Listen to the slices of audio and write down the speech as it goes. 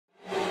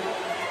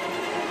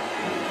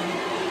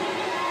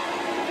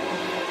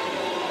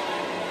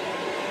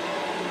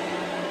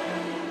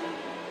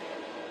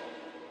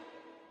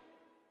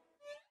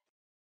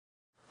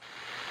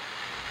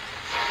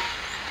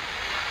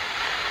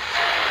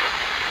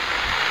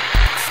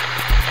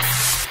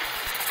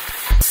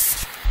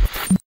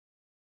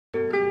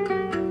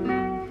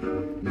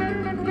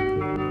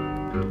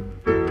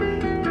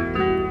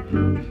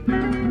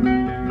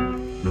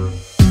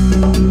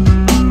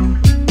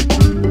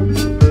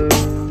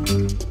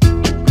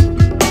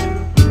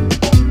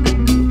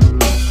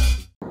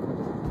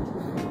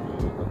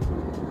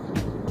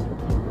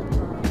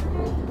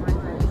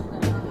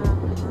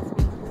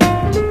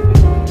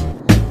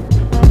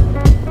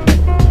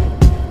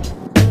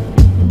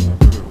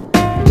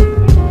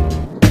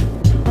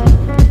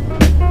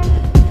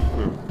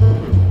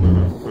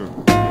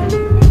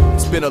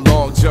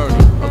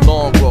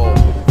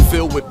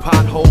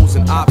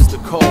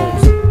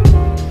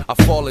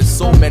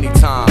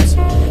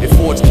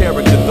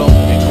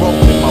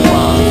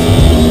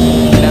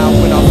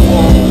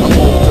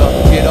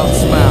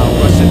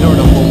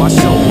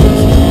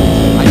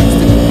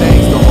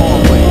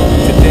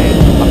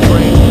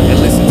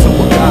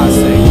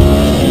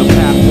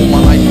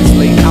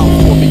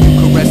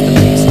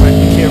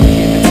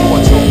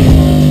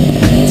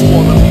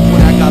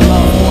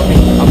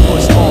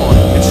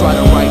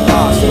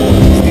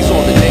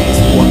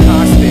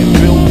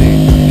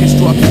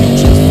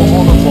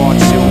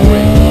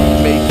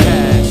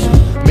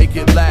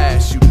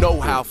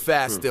how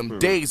fast them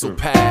days will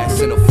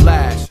pass in a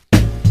flash.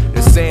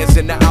 The sands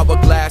in the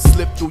hourglass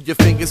slip through your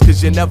fingers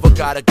cause you never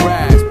got a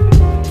grasp.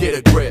 Get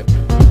a grip,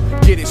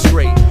 get it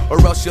straight,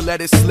 or else you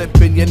let it slip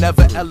and you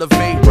never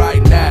elevate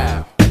right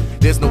now.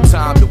 There's no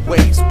time to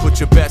waste, put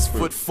your best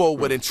foot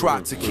forward and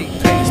try to keep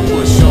pace,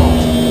 push on.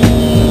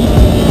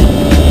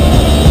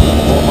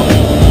 All my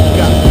people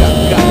got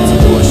to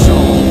push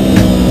on.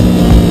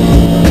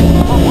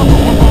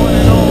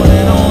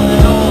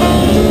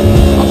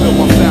 I built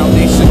my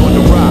foundation on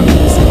the rock,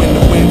 so when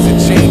the winds and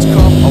change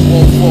come, I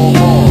won't fall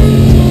off.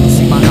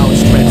 See my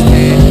outstretched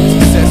hand,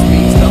 success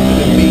means nothing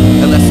to me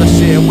unless I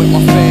share with my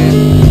fam.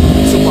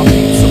 To my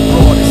peeps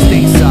abroad and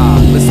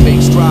stateside, let's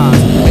make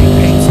strides, make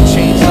paints and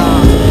change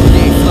lives.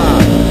 Game fly,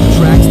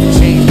 tracks to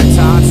change the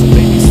tide, so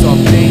maybe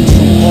someday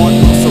true art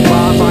will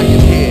survive. I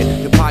am here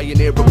to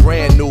pioneer a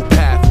brand new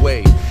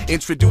pathway,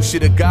 introduce you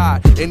to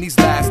God in these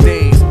last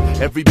days.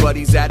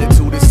 Everybody's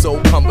attitude is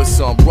so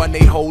cumbersome, run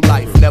their whole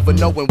life never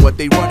knowing what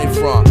they running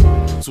from.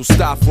 So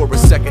stop for a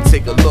second,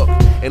 take a look,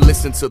 and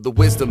listen to the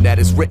wisdom that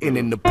is written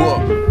in the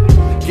book.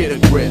 Get a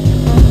grip,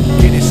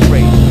 get it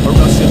straight, or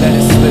else you let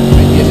it slip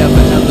and you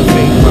never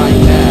elevate right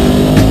now.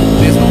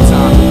 There's no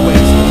time to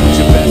waste, put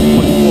your best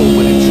foot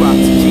forward and try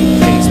to keep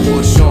pace,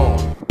 push on.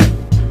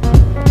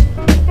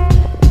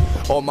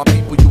 All my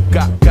people, you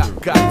got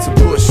to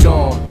push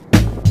on.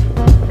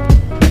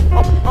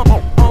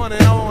 On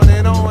and on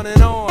and on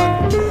and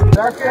on.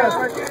 Gracias.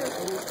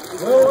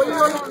 Nuevo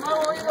ídolo,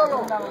 nuevo ídolo.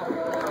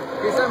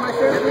 Esa es my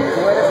shirt.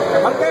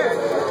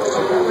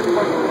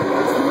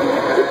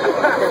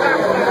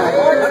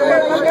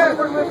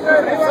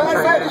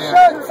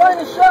 Sign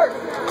his shirt.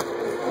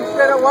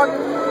 Instead of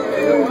walking.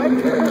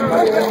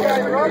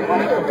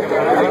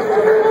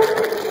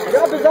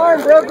 Grab his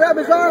arm, bro. Grab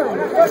his arm.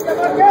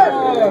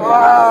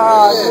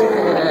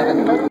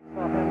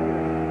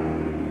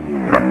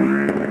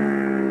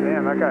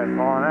 Damn, that guy's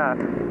falling out.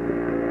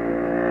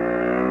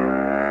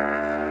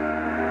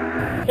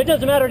 It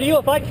doesn't matter to you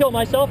if I kill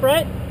myself,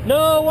 right?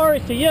 No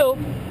worries to you.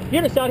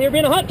 You're just out here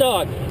being a hot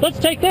dog. Let's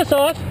take this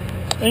off.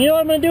 And you know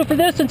what I'm going to do for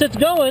this since it's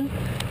going?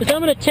 Is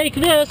I'm going to take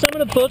this, I'm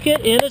going to book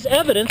it in as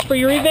evidence for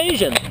your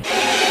evasion.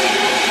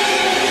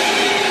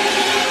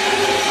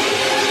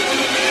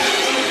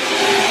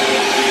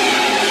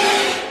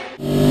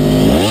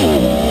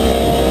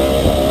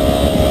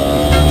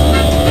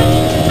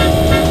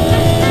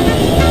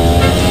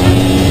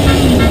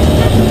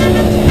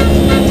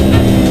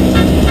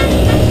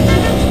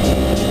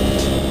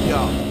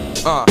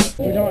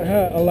 We don't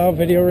allow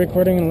video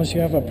recording unless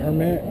you have a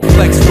permit.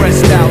 Flex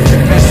fresh out,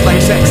 best like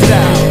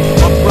textile.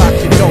 Unblock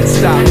you, don't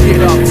stop, get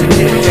up to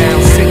get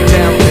down. Sit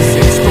down,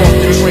 listen, start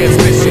the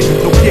transmission.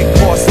 No kick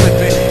or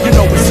slipping, you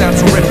know it sounds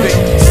terrific.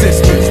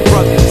 Sisters,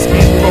 brothers,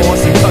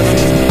 in-laws and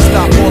cousins,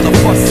 stop all the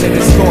fussing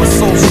and start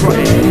soul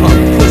strutting.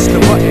 Push the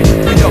button,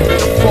 we up in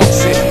the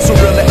function. So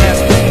real ass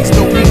please,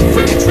 no need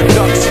for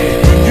introduction.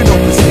 You know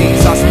the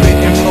scenes, I spit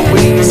in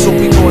fluid, so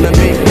we gonna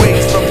make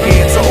waves from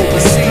here to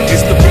overseas.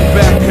 It's the big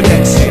back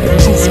connection,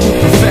 true school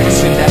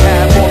perfection. To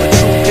have all the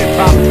true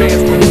hip-hop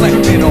fans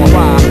reflecting on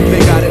why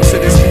they got into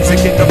this music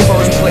in the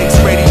first place.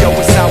 Radio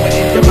is how it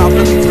in your mouth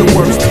and leaves the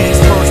worst piece.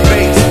 First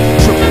base,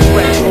 triple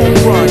threat, home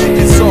run in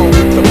your zone.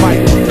 The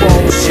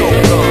microphone,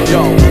 showgun.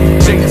 Yo,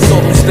 Jane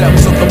solo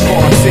steps of the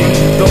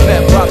party.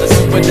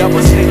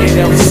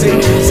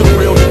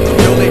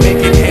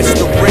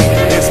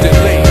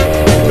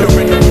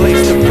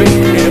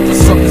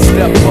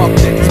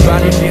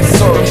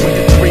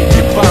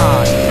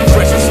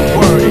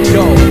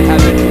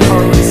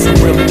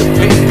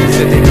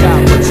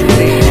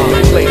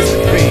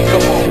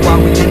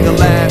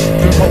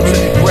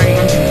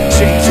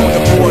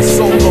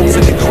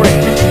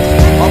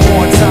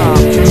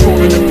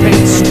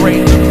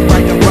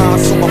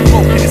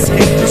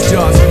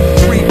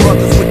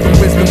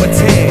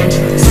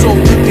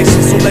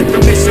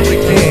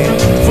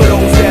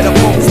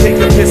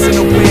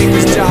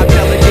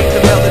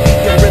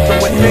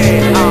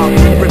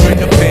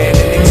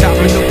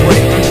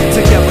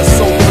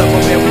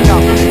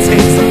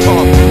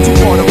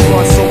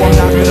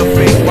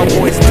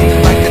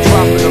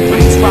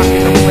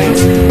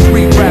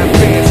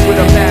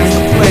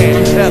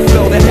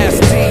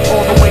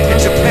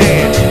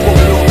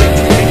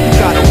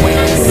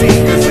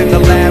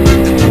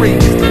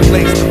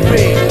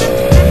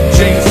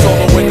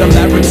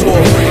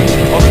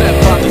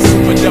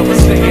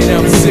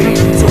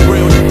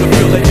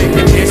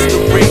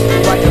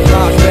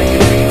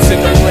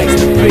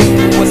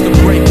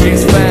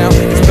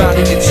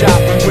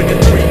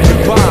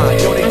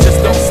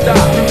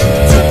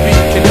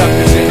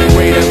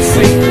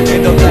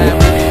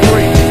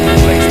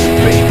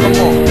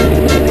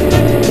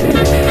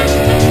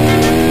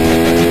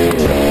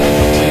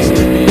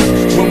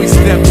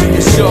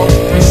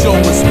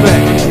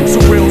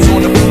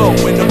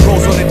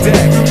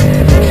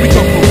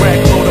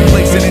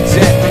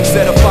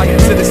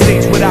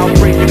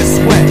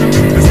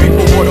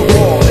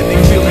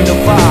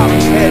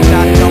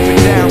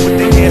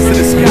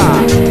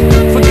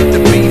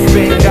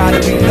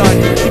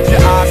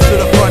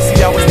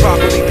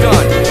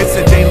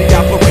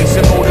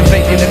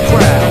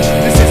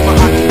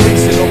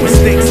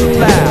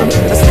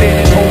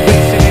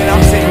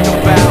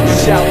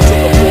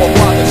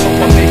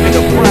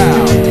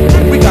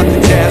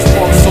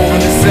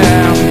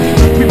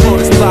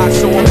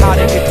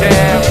 it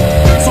down.